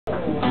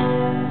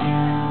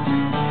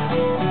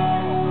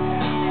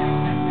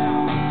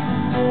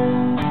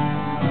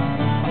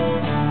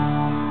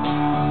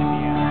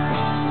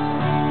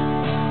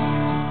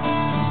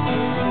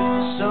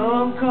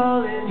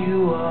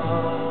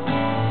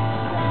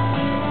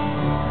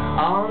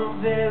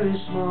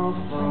small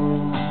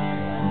phone.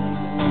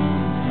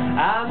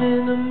 I'm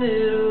in the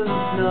middle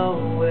of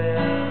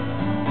nowhere,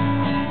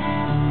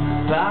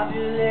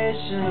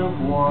 population of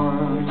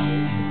one.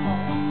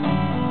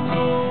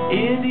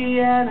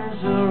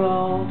 Indiana's the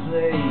wrong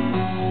place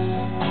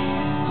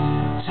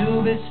to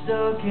be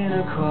stuck in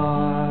a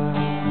car,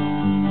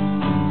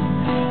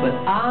 but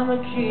I'm a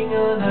king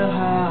of the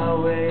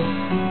highway,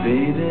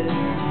 baby.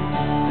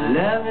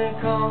 Let me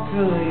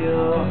conquer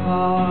your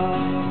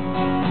heart.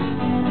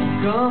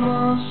 Come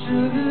on,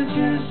 sugar,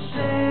 just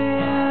say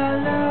I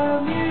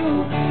love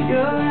you.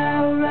 You're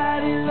out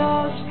riding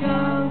lost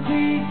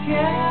concrete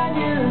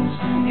canyons.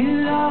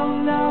 You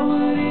don't know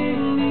what it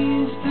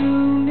means to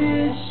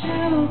miss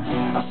you.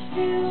 I'm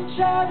still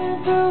driving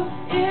through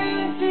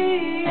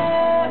Indiana.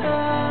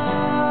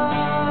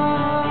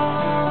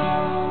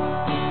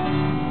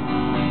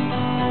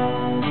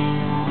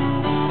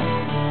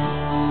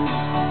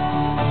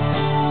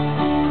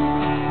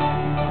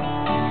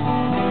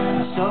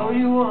 So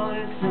you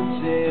wanted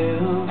some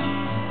tales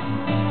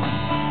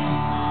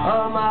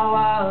of my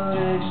wild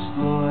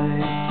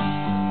exploits.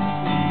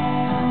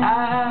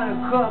 I had a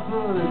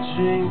couple of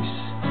drinks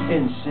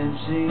in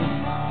Cincy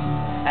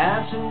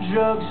and some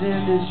drugs in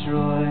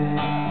Detroit.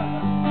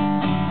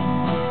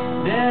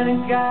 Then a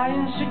guy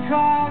in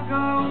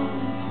Chicago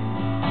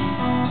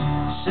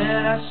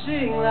said I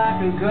sing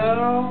like a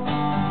girl,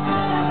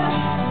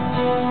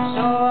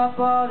 so I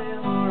brought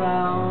him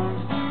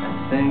around and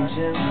thanked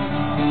him.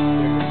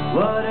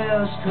 What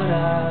else could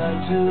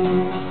I do?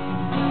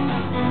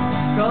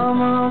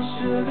 Come on,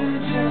 sugar,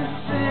 just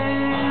say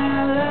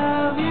I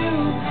love you.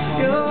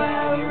 You're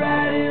out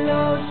riding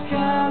those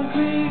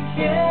concrete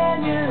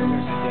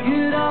canyons.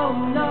 You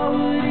don't know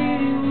what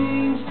it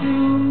means to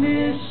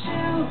miss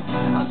you.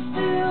 I'm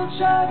still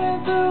jogging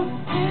through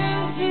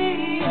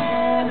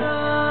Indiana.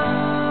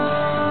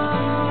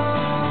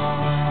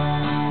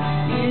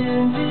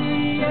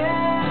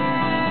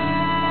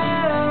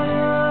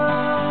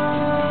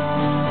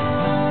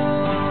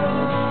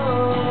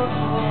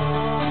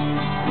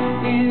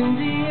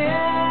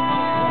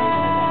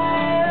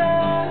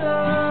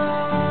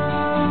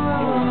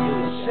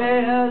 Say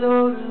hello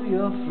to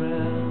your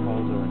friend.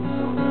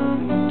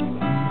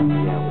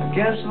 I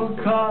guess we'll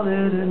call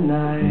it a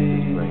night.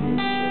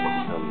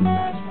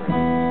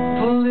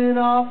 Pulling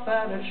off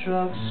at a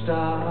truck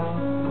stop.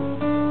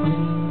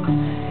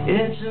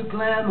 It's a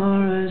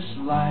glamorous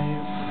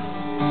life,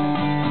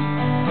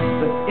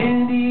 but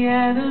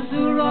Indiana's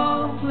the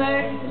wrong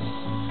place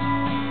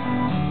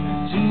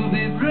to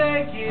be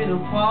breaking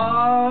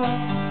apart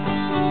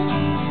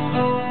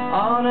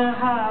on a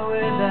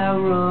highway that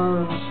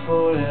runs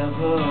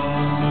forever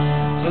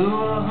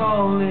through a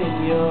hole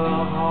in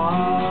your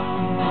heart.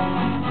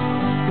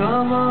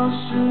 Come on,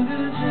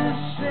 sugar,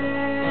 just say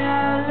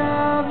I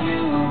love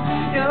you.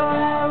 You're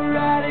out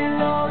riding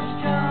those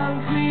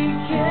concrete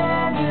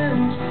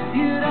canyons.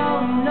 You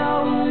don't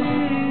know what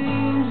it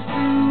means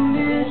to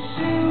miss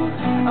you.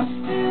 I'm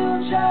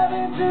still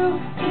driving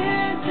through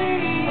Indiana.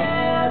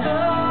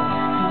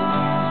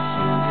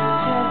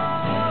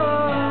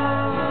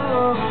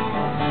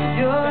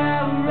 You're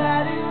out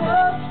riding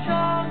those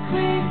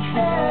concrete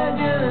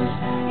canyons.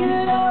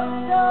 You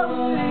don't know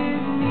what it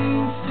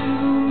means to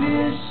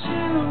miss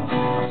you.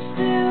 I'm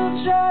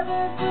still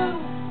driving through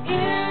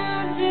Indiana.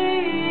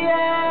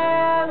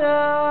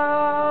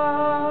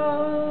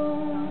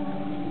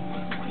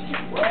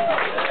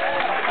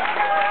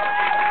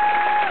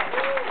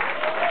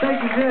 Thank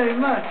you very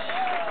much.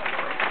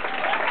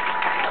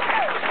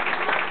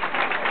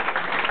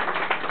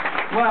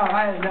 Wow, I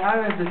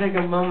have to take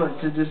a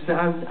moment to just say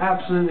I'm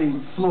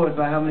absolutely floored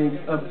by how many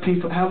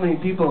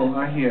people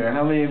are here.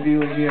 How many of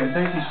you are here?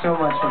 Thank you so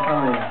much for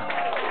coming.